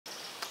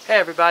Hey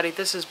everybody,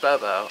 this is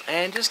Bobo,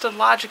 and just a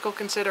logical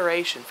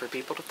consideration for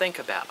people to think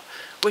about,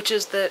 which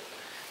is that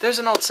there's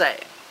an old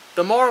saying,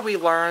 the more we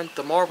learn,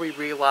 the more we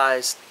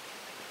realize,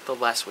 the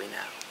less we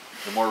know.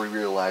 The more we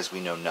realize we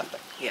know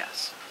nothing.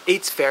 Yes.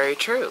 It's very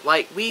true.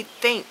 Like, we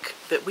think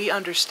that we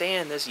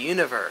understand this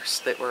universe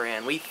that we're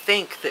in. We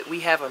think that we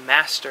have a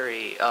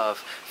mastery of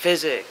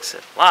physics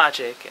and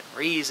logic and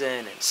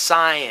reason and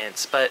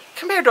science, but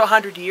compared to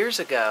 100 years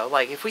ago,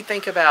 like, if we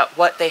think about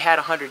what they had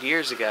 100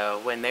 years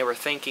ago when they were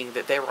thinking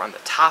that they were on the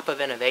top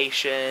of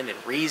innovation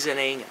and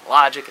reasoning and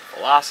logic and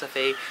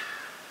philosophy,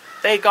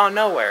 they had gone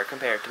nowhere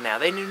compared to now.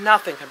 They knew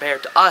nothing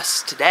compared to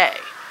us today.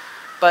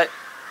 But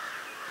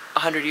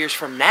 100 years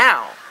from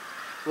now,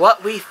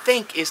 what we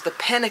think is the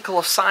pinnacle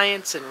of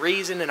science and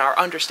reason and our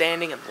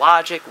understanding and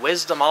logic,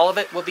 wisdom, all of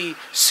it will be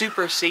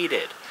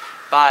superseded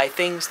by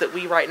things that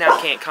we right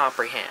now can't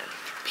comprehend.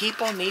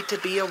 People need to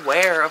be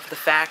aware of the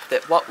fact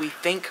that what we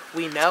think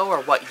we know or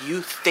what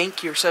you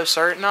think you're so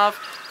certain of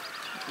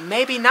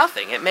may be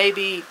nothing. It may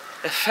be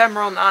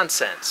ephemeral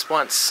nonsense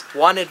once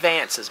one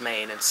advance is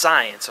made in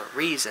science or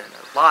reason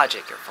or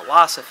logic or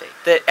philosophy.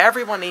 That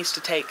everyone needs to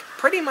take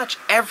pretty much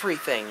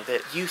everything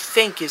that you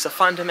think is a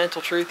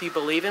fundamental truth you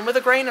believe in with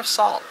a grain of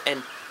salt,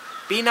 and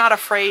be not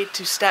afraid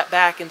to step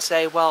back and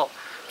say, well,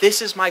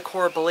 this is my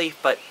core belief,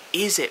 but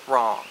is it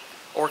wrong?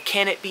 Or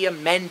can it be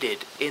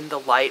amended in the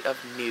light of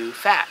new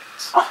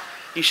facts?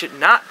 You should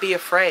not be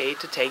afraid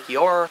to take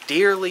your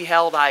dearly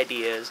held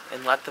ideas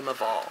and let them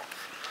evolve.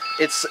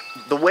 It's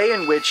the way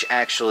in which,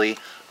 actually,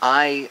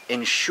 I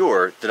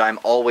ensure that I'm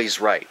always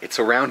right. It's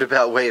a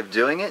roundabout way of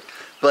doing it,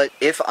 but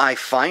if I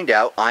find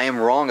out I am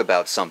wrong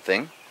about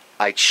something,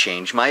 I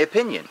change my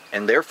opinion,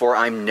 and therefore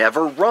I'm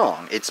never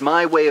wrong. It's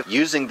my way of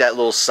using that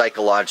little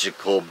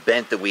psychological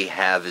bent that we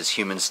have as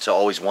humans to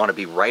always want to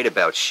be right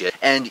about shit,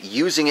 and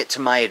using it to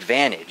my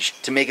advantage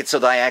to make it so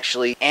that I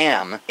actually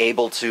am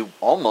able to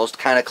almost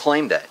kind of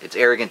claim that. It's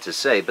arrogant to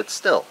say, but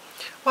still.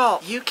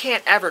 Well, you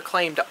can't ever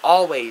claim to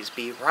always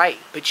be right,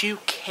 but you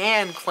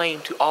can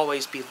claim to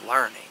always be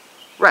learning.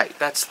 Right.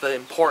 That's the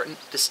important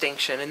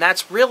distinction, and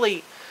that's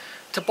really,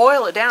 to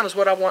boil it down, is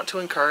what I want to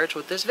encourage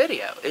with this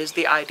video, is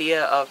the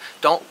idea of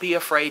don't be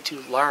afraid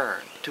to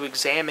learn, to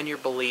examine your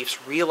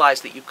beliefs,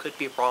 realize that you could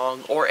be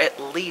wrong, or at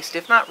least,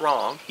 if not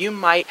wrong, you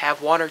might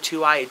have one or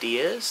two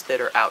ideas that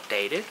are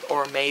outdated,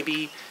 or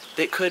maybe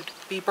that could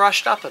be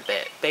brushed up a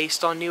bit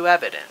based on new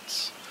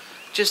evidence.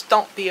 Just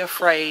don't be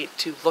afraid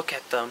to look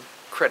at them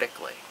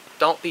critically.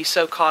 Don't be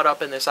so caught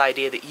up in this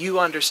idea that you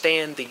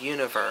understand the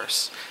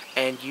universe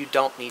and you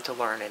don't need to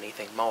learn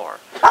anything more,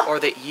 or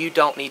that you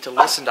don't need to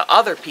listen to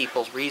other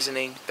people's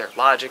reasoning, their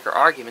logic or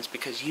arguments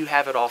because you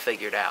have it all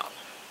figured out.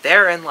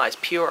 Therein lies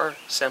pure,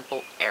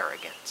 simple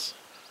arrogance.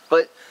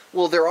 But,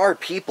 well, there are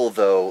people,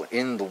 though,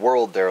 in the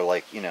world that are,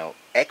 like,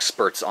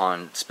 experts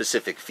on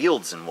specific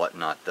fields and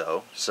whatnot,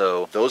 though.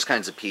 So those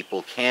kinds of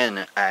people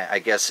can, I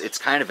guess it's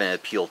kind of an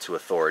appeal to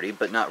authority,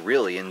 but not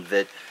really, in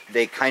that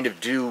they kind of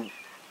do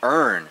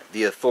earn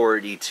the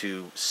authority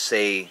to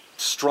say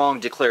strong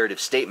declarative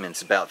statements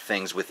about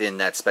things within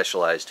that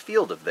specialized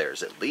field of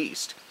theirs, at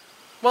least.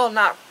 Well,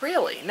 not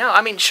really. No,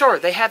 I mean, sure,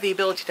 they have the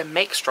ability to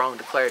make strong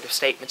declarative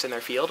statements in their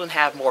field and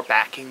have more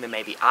backing than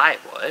maybe I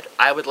would.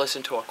 I would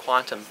listen to a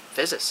quantum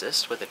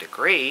physicist with a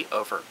degree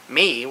over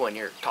me when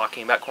you're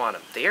talking about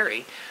quantum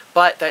theory,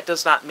 but that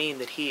does not mean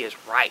that he is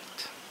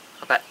right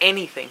about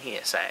anything he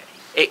is saying.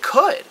 It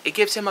could. It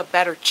gives him a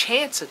better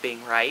chance of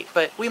being right,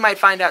 but we might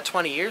find out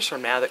 20 years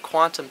from now that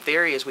quantum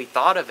theory as we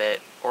thought of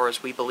it, or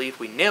as we believe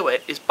we knew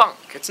it, is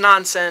bunk. It's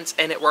nonsense,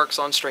 and it works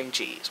on string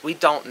cheese. We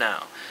don't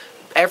know.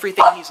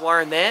 Everything he's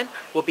learned then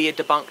will be a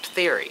debunked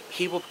theory.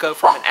 He will go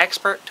from an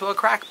expert to a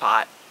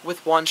crackpot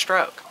with one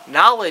stroke.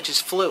 Knowledge is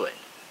fluid,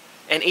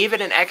 and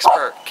even an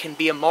expert can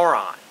be a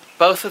moron.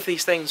 Both of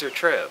these things are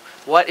true.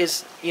 What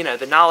is,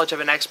 the knowledge of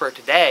an expert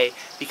today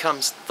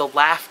becomes the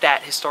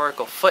laughed-at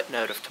historical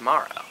footnote of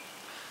tomorrow.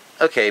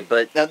 Okay,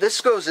 but now this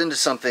goes into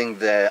something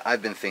that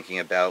I've been thinking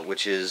about,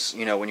 which is,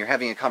 when you're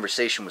having a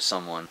conversation with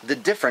someone, the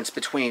difference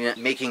between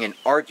making an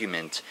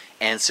argument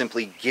and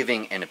simply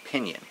giving an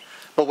opinion.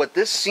 But what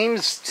this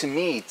seems to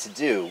me to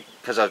do,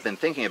 because I've been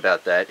thinking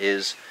about that,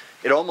 is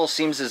it almost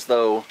seems as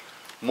though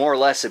more or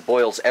less it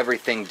boils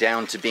everything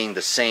down to being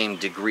the same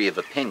degree of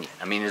opinion.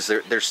 I mean,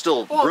 there's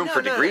still room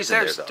for degrees in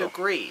there, though. There's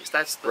degrees,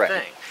 that's the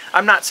thing.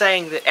 I'm not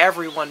saying that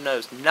everyone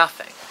knows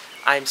nothing.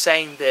 I'm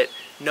saying that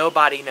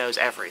nobody knows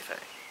everything.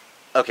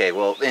 Okay,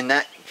 well, in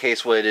that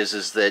case, what it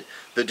is that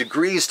the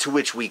degrees to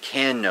which we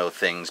can know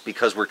things,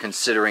 because we're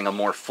considering a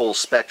more full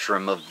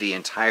spectrum of the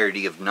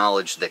entirety of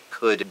knowledge that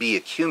could be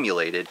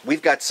accumulated,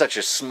 we've got such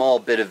a small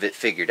bit of it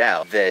figured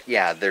out that,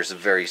 yeah, there's a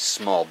very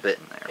small bit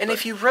in there. And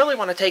if you really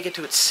want to take it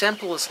to its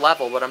simplest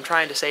level, what I'm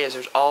trying to say is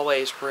there's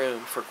always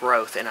room for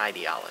growth in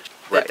ideology.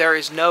 That there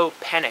is no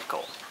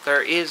pinnacle.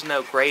 There is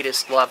no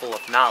greatest level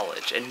of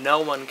knowledge, and no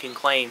one can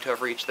claim to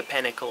have reached the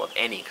pinnacle of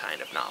any kind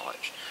of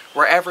knowledge.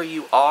 Wherever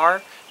you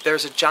are,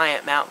 there's a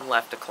giant mountain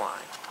left to climb.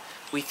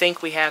 We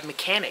think we have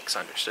mechanics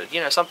understood.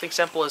 Something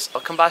simple as a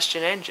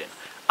combustion engine.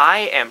 I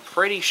am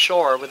pretty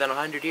sure within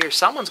 100 years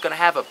someone's going to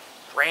have a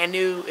brand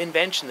new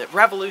invention that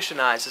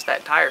revolutionizes that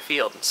entire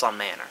field in some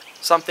manner.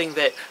 Something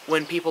that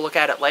when people look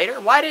at it later,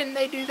 why didn't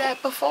they do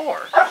that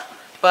before?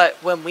 But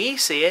when we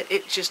see it,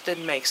 it just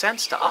didn't make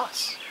sense to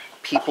us.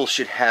 People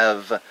should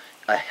have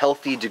a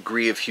healthy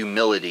degree of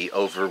humility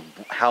over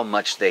how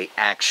much they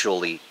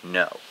actually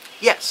know.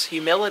 Yes,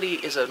 humility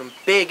is a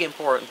big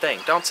important thing.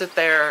 Don't sit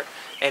there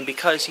and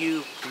because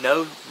you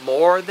know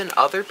more than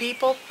other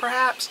people,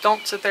 perhaps,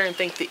 don't sit there and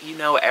think that you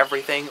know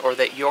everything or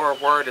that your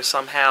word is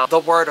somehow the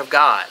word of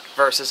God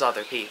versus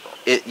other people.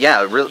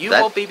 Really, you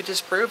will be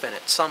disproven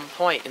at some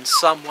point in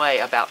some way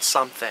about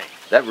something.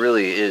 That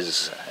really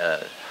is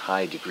a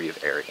high degree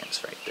of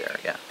arrogance right there,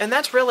 yeah. And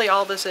that's really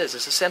all this is.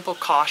 It's a simple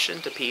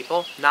caution to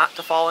people not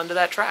to fall into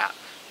that trap.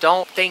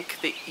 Don't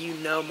think that you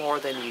know more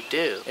than you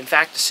do. In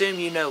fact, assume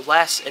you know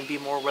less and be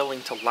more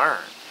willing to learn.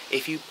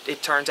 If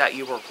it turns out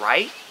you were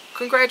right,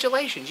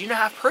 congratulations, you now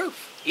have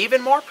proof.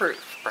 Even more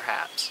proof,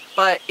 perhaps.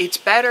 But it's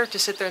better to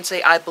sit there and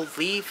say, I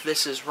believe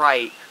this is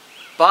right,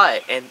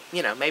 but, and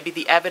maybe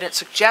the evidence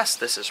suggests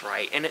this is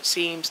right, and it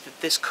seems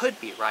that this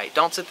could be right.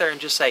 Don't sit there and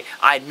just say,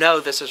 I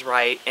know this is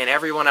right, and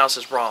everyone else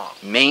is wrong.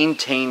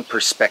 Maintain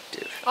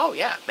perspective. Oh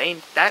yeah,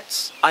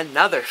 that's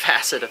another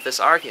facet of this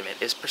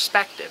argument, is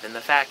perspective, and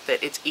the fact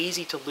that it's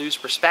easy to lose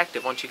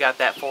perspective once you got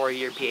that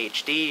 4-year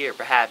PhD, or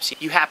perhaps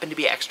you happen to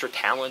be extra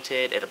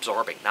talented at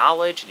absorbing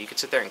knowledge, and you can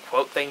sit there and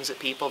quote things at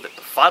people that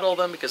befuddle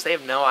them because they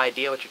have no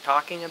idea what you're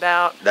talking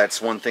about.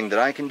 That's one thing that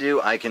I can do.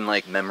 I can,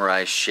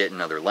 memorize shit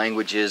in other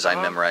languages.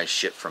 I memorize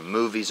shit from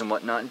movies and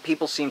whatnot, and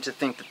people seem to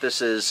think that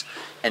this is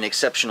an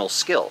exceptional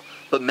skill.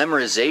 But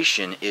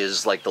memorization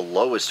is like the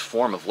lowest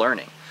form of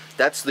learning.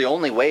 That's the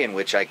only way in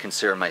which I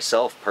consider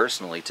myself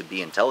personally to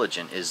be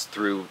intelligent, is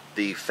through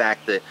the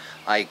fact that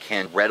I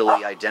can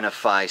readily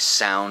identify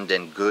sound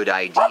and good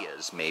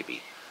ideas,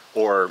 maybe,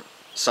 or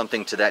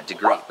something to that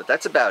degree. But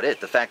that's about it.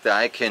 The fact that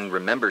I can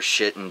remember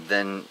shit and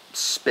then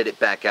spit it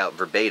back out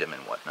verbatim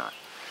and whatnot.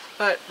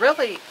 But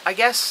really, I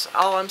guess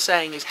all I'm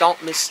saying is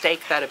don't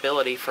mistake that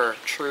ability for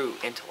true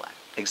intellect.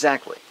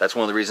 Exactly. That's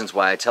one of the reasons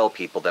why I tell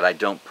people that I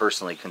don't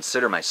personally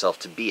consider myself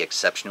to be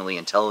exceptionally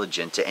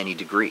intelligent to any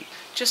degree.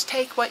 Just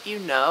take what you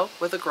know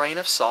with a grain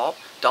of salt.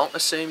 Don't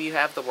assume you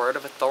have the word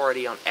of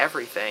authority on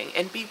everything,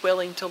 and be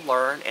willing to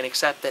learn and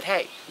accept that,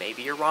 hey,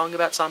 maybe you're wrong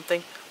about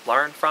something,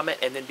 learn from it,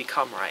 and then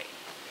become right.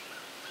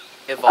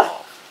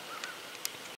 Evolve.